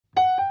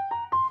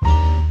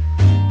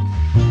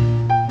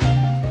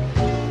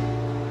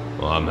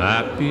I'm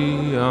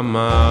happy on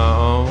my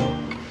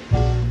own,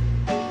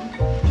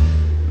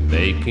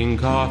 making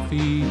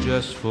coffee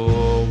just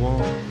for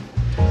one,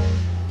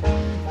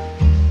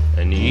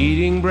 and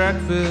eating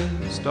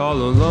breakfast all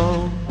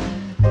alone.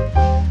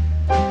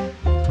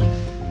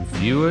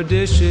 Fewer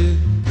dishes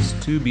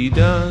to be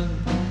done.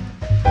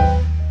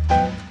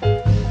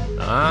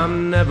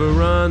 I'm never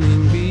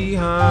running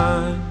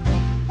behind.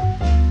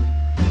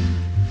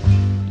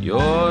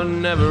 You're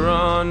never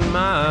on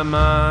my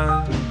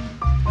mind.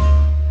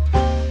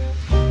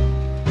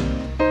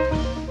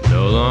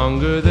 No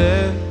longer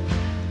there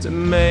to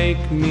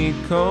make me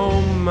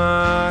comb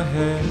my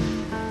hair,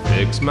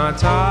 fix my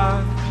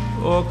tie,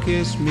 or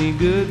kiss me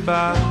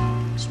goodbye.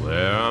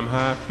 Swear I'm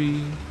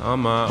happy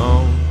on my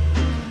own.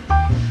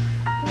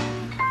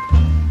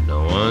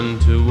 No one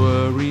to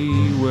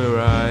worry where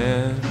I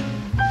am,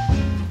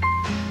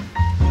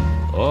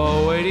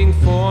 or waiting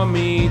for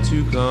me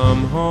to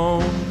come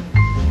home.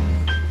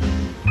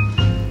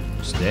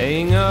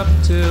 Staying up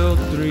till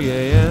 3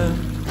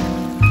 a.m.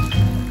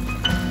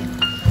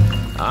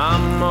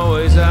 I'm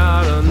always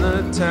out on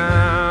the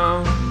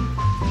town.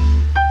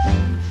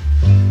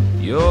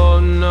 You're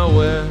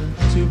nowhere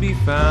to be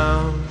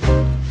found.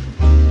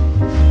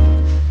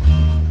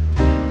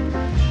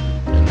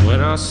 And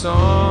when our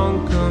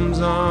song comes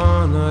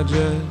on, I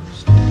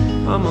just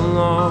hum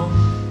along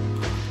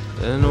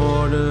and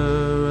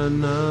order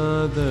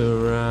another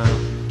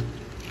round.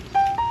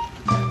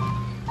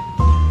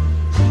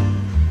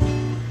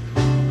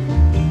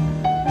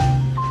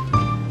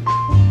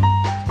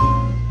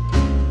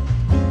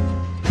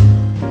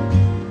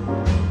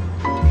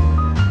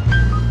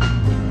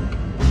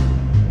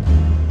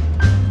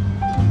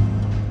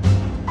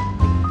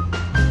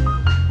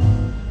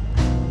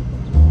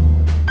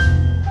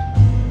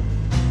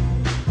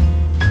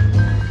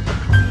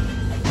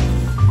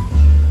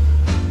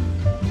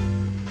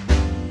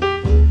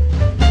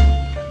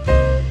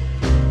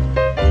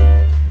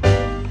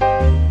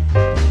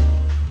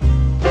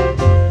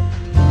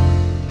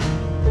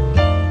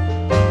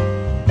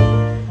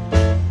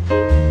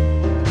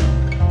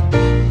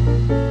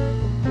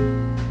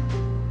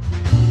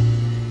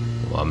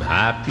 I'm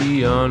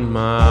happy on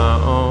my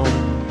own,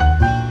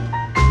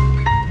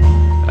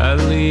 at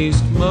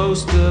least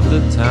most of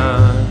the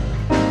time.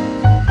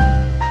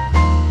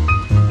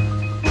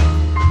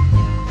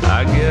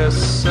 I guess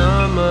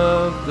some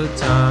of the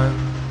time,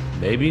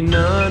 maybe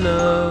none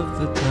of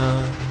the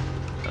time,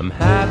 I'm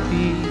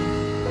happy,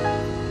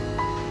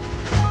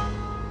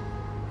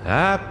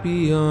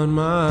 happy on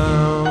my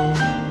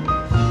own.